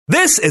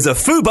This is a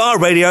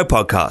Fubar Radio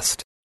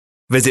podcast.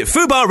 Visit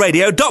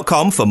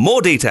fubarradio.com for more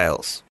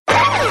details.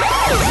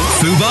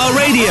 Fubar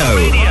Radio.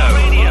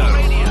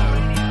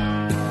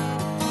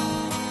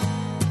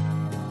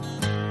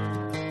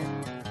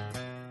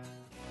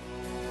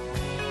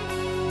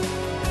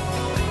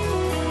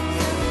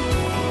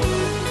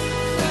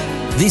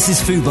 This is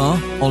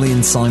Fubar, Ollie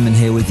and Simon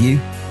here with you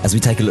as we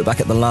take a look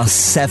back at the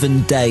last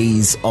 7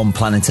 days on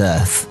planet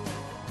Earth.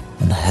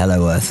 And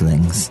hello,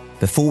 Earthlings.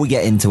 Before we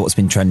get into what's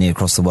been trending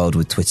across the world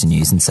with Twitter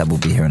news, and Seb will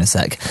be here in a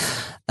sec,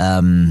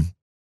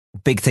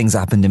 big things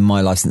happened in my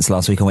life since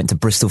last week. I went to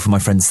Bristol for my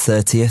friend's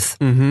 30th.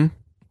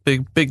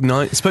 Mm-hmm. Big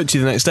night. I spoke to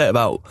you the next day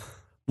about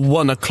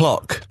 1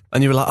 o'clock,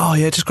 and you were like, oh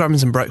yeah, just grabbing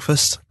some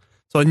breakfast.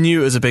 So I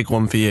knew it was a big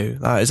one for you.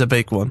 That is a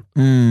big one.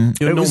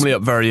 You're normally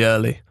up very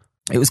early.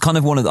 It was kind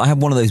of I had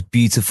one of those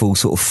beautiful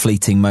sort of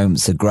fleeting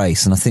moments of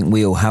grace, and I think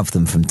we all have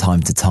them from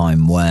time to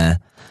time, where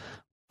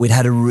we'd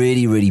had a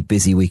really, really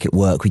busy week at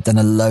work. We'd done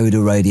a load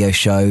of radio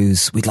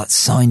shows. We'd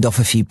signed off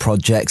a few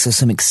projects. There's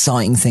some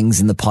exciting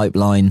things in the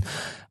pipeline.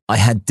 I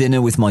had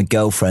dinner with my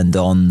girlfriend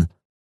on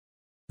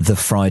the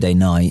Friday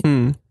night.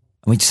 And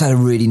we just had a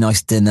really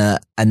nice dinner.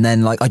 And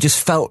then I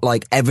just felt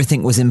like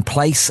everything was in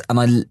place. And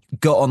I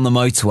got on the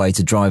motorway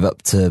to drive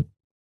up to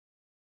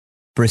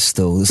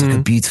Bristol. There's a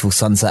beautiful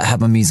sunset. I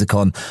had my music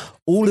on.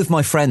 All of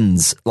my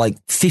friends,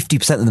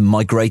 50% of them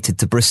migrated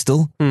to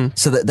Bristol,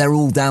 so that they're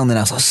all down there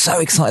now. So I was so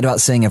excited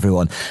about seeing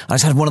everyone. I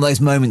just had one of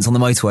those moments on the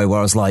motorway where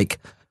I was like,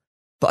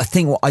 but I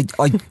think I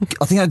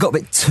think I got a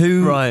bit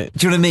too right.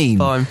 Do you know what I mean?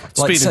 Fine.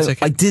 Speeding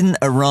ticket. I didn't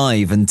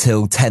arrive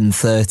until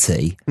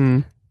 10:30,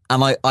 and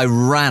I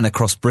ran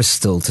across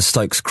Bristol to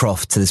Stokes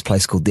Croft to this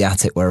place called the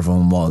Attic where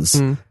everyone was.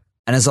 And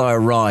as I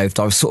arrived,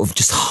 I was sort of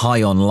just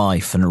high on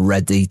life and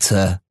ready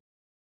to.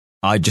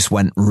 I just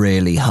went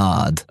really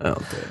hard. Oh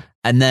dear.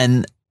 And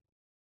then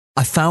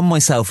I found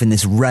myself in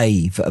this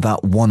rave at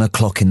about 1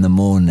 o'clock in the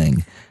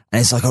morning.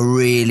 And it's a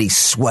really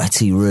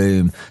sweaty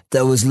room.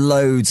 There was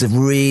loads of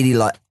really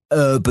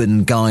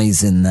urban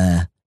guys in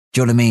there.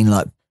 Do you know what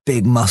I mean?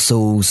 Big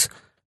muscles,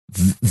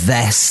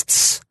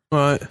 vests,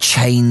 right.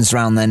 Chains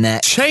round their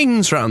neck.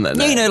 Chains round their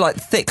neck? You know,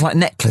 thick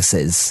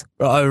necklaces.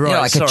 Oh,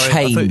 right. A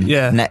chain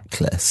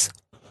necklace.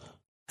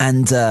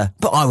 And,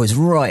 but I was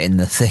right in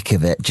the thick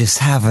of it, just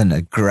having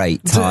a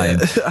great time.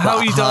 How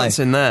are you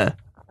dancing there?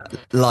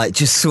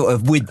 Just sort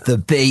of with the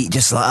beat,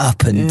 just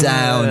up and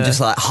down,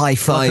 just high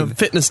five. Like a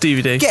fitness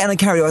DVD. Getting a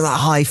carry on,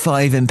 high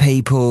fiving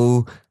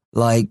people,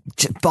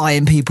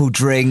 buying people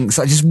drinks.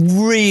 I just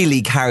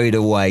really carried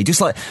away. Just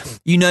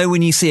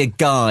when you see a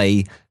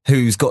guy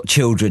who's got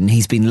children,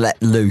 he's been let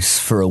loose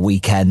for a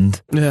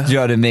weekend. Yeah. Do you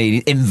know what I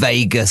mean? In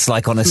Vegas,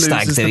 on a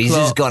stag do. He's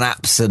just gone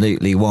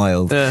absolutely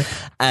wild. Yeah.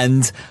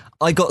 And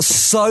I got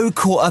so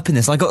caught up in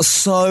this. I got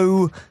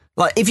so...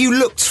 if you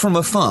looked from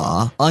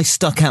afar, I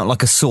stuck out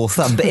like a sore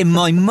thumb. But in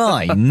my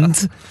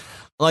mind,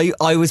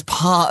 I was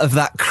part of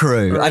that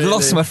crew. Really? I'd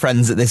lost my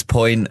friends at this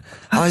point.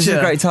 I was having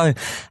a great time.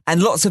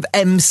 And lots of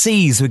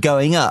MCs were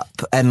going up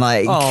and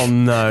Oh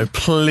no,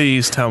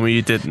 please tell me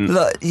you didn't.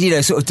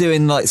 Sort of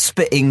doing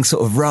spitting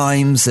sort of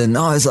rhymes. And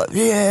I was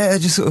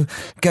just sort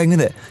of going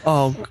with it.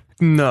 Oh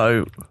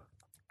no.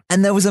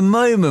 And there was a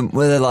moment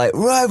where they're right,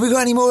 have we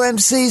got any more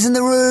MCs in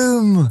the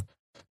room?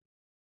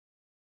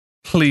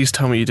 Please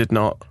tell me you did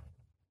not.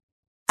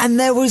 And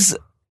there was,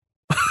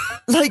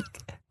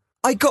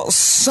 I got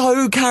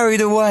so carried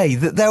away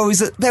that there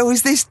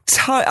was this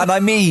time, and I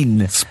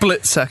mean...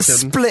 Split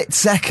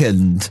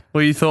second.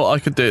 Where you thought I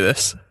could do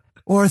this.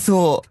 Or I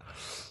thought,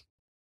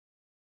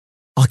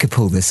 I could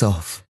pull this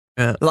off.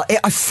 Yeah.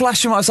 I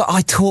flashed him, I was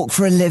I talk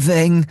for a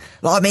living,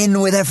 I'm in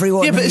with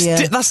everyone. Yeah,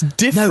 but that's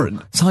different.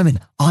 No, Simon,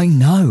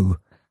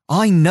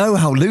 I know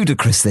how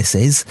ludicrous this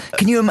is.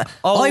 Can you imagine?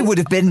 I would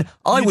have been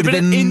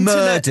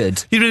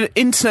murdered. You'd been an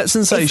internet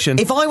sensation.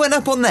 If I went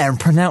up on there and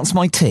pronounced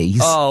my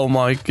T's... Oh,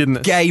 my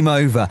goodness. Game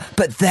over.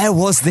 But there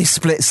was this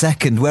split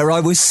second where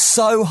I was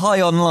so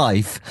high on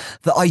life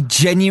that I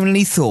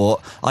genuinely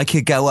thought I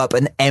could go up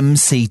and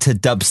MC to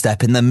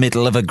dubstep in the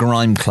middle of a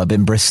grime club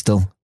in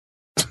Bristol.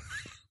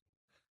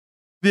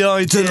 The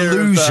idea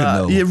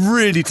delusional. Of that, yeah,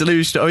 really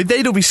delusional. I mean,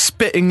 they'd all be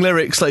spitting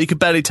lyrics you could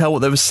barely tell what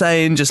they were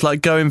saying, just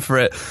going for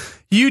it.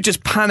 You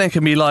just panic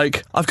and be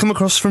I've come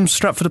across from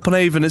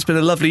Stratford-upon-Avon. It's been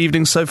a lovely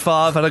evening so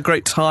far. I've had a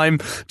great time.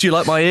 Do you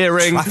like my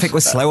earring? Traffic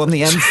was slow on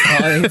the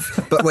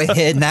M5, but we're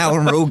here now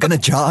and we're all going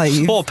to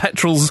jive. Poor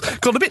petrol's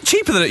got a bit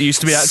cheaper than it used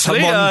to be, actually.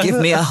 Someone give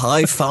me a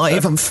high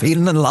five. I'm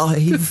feeling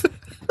alive.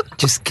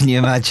 Just, can you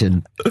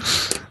imagine?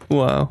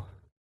 Wow.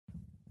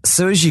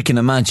 So as you can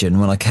imagine,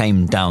 when I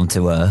came down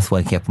to earth,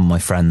 waking up on my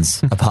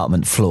friend's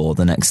apartment floor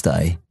the next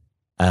day,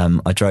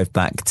 I drove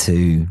back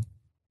to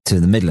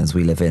the Midlands.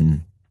 We live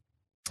in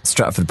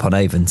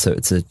Stratford-upon-Avon, so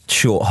it's a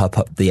short hop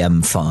up the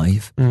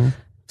M5.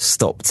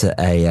 Stopped at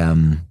a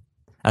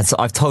and so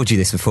I've told you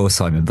this before,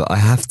 Simon, but I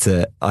have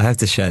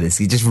to share this.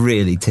 It just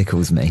really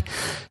tickles me.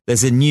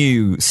 There's a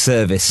new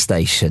service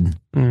station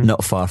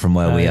not far from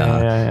where we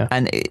are,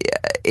 and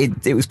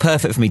it was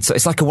perfect for me. So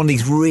it's like one of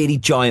these really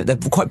giant. They're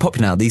quite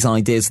popular now. These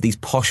ideas, these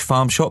posh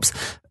farm shops.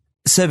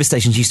 service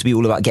stations used to be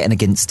all about getting a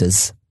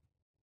Ginsters,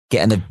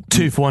 getting a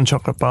 2-for-1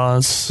 chocolate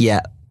bars.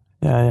 Yeah.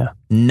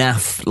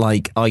 Naff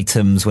like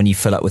items when you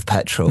fill up with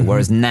petrol,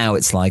 whereas now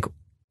it's like,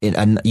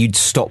 and you'd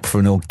stop for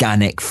an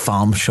organic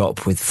farm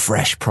shop with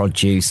fresh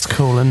produce. It's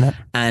cool, isn't it?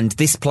 And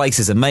this place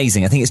is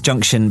amazing. I think it's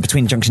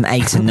between junction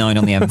 8 and 9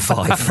 on the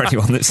M5 for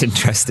anyone that's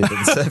interested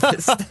in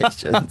service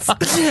stations.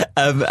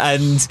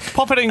 And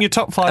pop it in your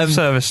top 5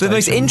 service stations. The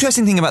most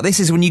interesting thing about this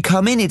is when you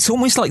come in, it's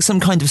almost like some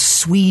kind of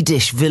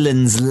Swedish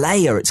villain's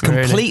lair. It's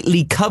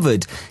completely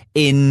covered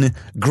in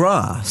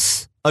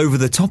grass over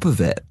the top of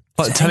it.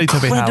 Like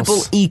Teletubby incredible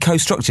house.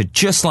 Eco-structure,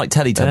 just like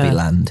Teletubby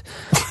Land.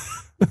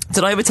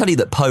 Did I ever tell you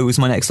that Poe was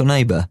my next door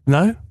neighbour?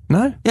 No?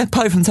 Yeah,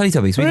 Poe from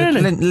Teletubbies. We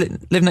Really?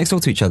 live next door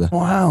to each other.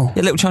 Wow.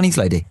 Yeah, little Chinese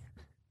lady.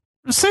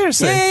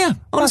 Seriously? Yeah.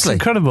 Honestly.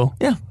 That's incredible.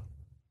 Yeah.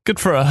 Good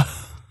for her.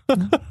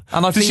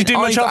 And Did she do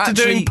much after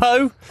doing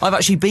Poe? I've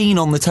actually been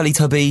on the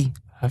Teletubby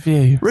Have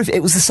you? roof.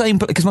 It was the same,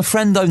 because my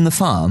friend owned the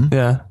farm,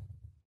 Yeah.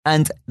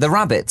 and the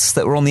rabbits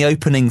that were on the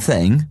opening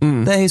thing,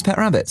 they're his pet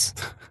rabbits.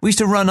 We used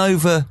to run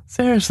over...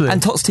 Seriously?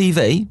 And Tots TV.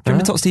 Do you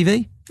remember Tots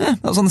TV? Yeah,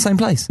 that was on the same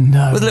place.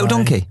 No With a little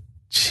way. donkey.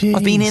 Jeez.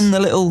 I've been in the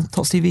little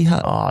Tots TV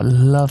hut. Oh, I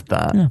love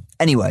that. Yeah.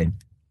 Anyway,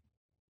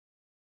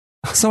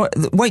 so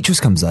the waitress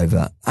comes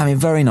over. I mean,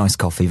 very nice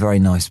coffee, very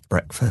nice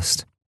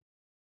breakfast.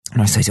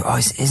 And I say to her,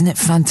 isn't it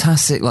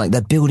fantastic? Like,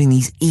 they're building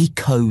these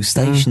eco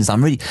stations.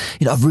 I've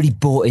really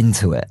bought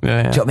into it.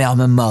 Yeah. Do you know what I mean? I'm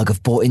a mug.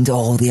 I've bought into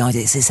all the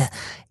ideas. It's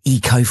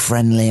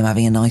eco-friendly. I'm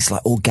having a nice,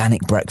 like,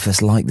 organic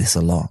breakfast like this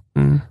a lot.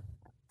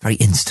 Very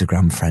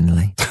Instagram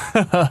friendly.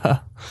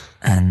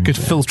 And Good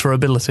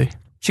filterability.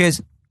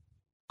 cheers.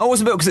 Oh, it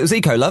wasn't built because it was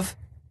eco, love.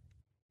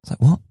 I was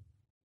like, what?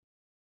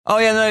 Oh,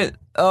 yeah, no.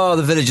 Oh,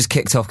 the villagers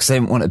kicked off because they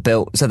didn't want it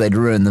built. Said they'd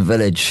ruin the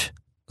village. I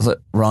was like,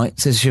 right.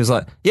 So she was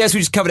like, yes, we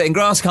just covered it in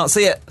grass. Can't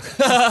see it.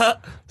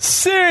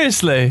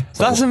 Seriously?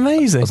 That's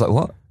amazing. I was like,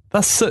 what?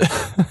 That's so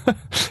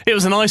it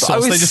was an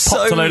eyesore, so they just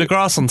popped a load of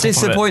grass on top of it.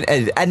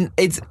 Disappointed. And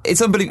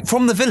it's unbelievable.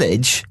 From the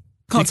village,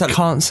 You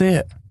can't see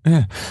it.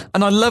 Yeah.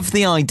 And I love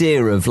the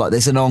idea of, like,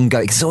 there's an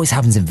ongoing, because it always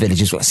happens in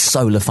villages, like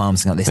solar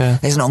farms and like this. Yeah.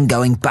 There's an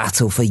ongoing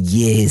battle for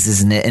years,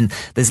 isn't it? And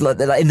there's like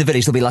in the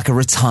village, there'll be like a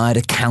retired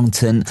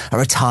accountant, a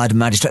retired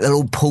magistrate, they'll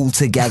all pull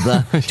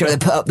together. Do you know, they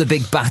put up the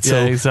big battle,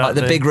 Yeah, exactly. like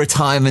the big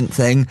retirement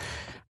thing.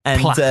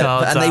 And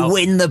Placards they out.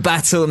 win the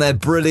battle and they're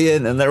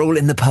brilliant and they're all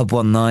in the pub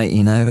one night,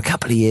 you know, a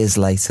couple of years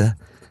later.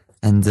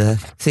 And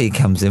see, he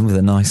comes in with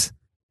a nice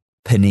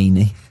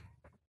panini.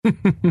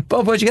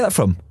 Bob, where'd you get that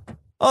from?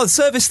 Oh, the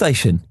service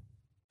station.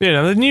 You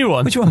know, the new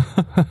one. Which one?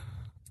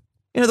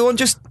 You know, the one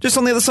just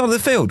on the other side of the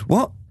field.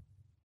 What?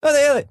 Oh,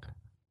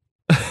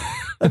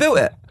 they built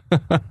it.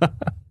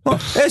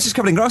 What? Yeah, it's just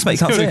covered in grass, mate.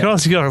 You can't see it.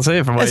 Across, you can't see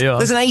it from where you are.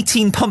 There's an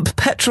 18-pump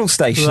petrol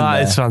station That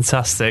there. is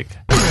fantastic.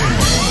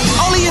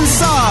 Ollie and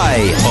Si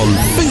on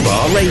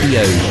Fubar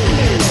Radio.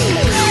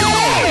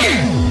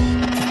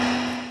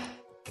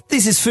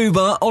 This is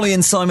Fubar, Ollie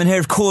and Simon here.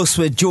 Of course,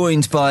 we're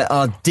joined by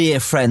our dear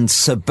friend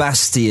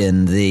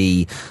Sebastian,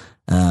 the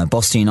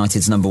Boston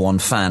United's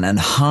 #1 fan and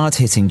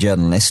hard-hitting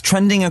journalist,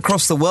 trending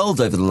across the world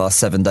over the last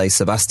 7 days,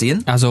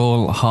 Sebastian. As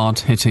all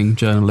hard-hitting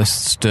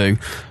journalists do.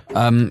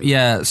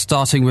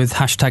 Starting with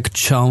hashtag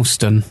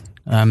Charleston.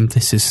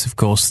 This is, of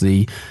course,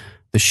 the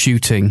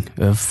shooting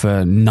of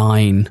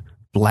 9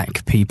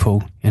 black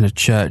people in a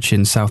church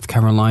in South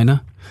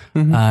Carolina,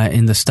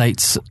 in the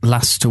States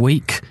last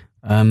week.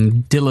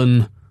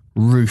 Dylan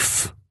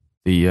Roof,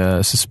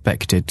 the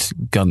suspected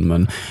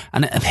gunman.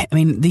 And, I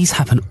mean, these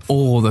happen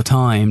all the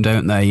time,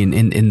 don't they,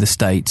 in the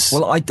States?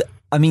 Well,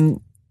 I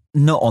mean,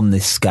 not on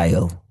this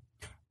scale.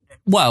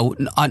 Well,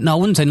 I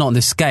wouldn't say not on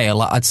this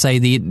scale. I'd say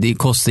of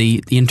course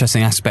the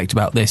interesting aspect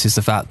about this is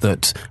the fact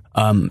that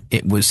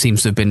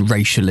seems to have been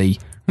racially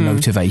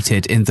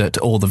motivated, in that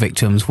all the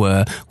victims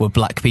were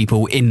black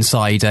people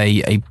inside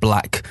a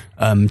black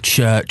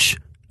church.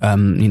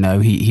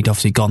 He'd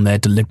obviously gone there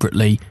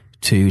deliberately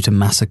to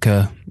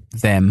massacre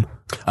them.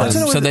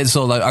 So there's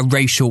sort of like a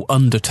racial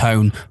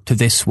undertone to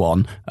this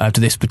one,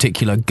 to this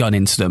particular gun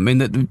incident. I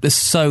mean, there's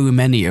so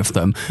many of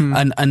them.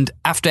 And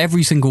after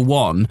every single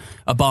one,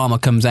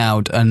 Obama comes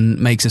out and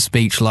makes a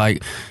speech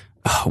like,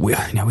 we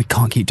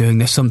can't keep doing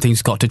this.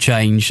 Something's got to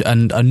change,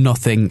 and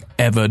nothing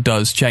ever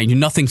does change. And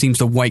nothing seems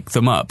to wake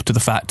them up to the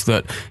fact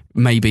that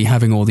maybe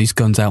having all these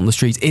guns out on the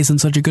streets isn't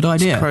such a good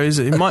idea. It's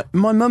crazy. My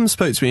mum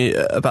spoke to me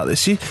about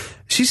this.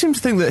 She seemed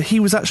to think that he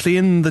was actually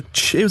in a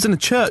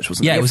church, wasn't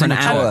he? Yeah, it was for in an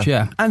a hour. church,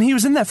 yeah. And he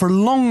was in there for a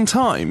long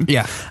time.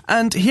 Yeah.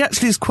 And he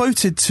actually is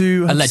quoted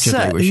to have Allegedly,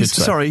 said, we should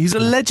say. Sorry, he's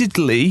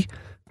allegedly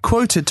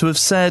quoted to have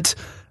said,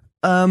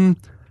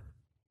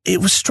 it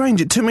was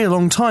strange. It took me a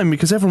long time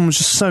because everyone was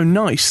just so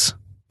nice.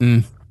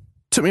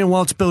 Took me a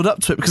while to build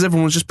up to it because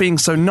everyone was just being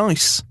so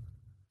nice.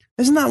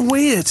 Isn't that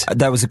weird?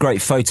 There was a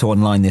great photo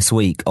online this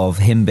week of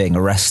him being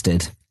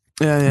arrested.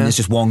 Yeah. And there's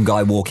just one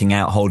guy walking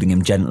out holding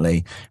him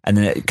gently, and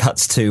then it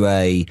cuts to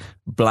a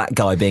black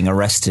guy being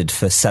arrested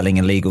for selling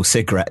illegal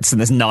cigarettes, and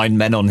there's 9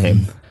 men on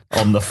him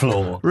on the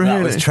floor. That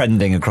Really? was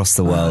trending across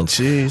the world.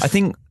 jeez. I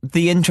think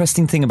the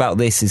interesting thing about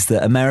this is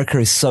that America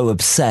is so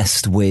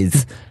obsessed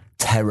with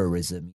terrorism.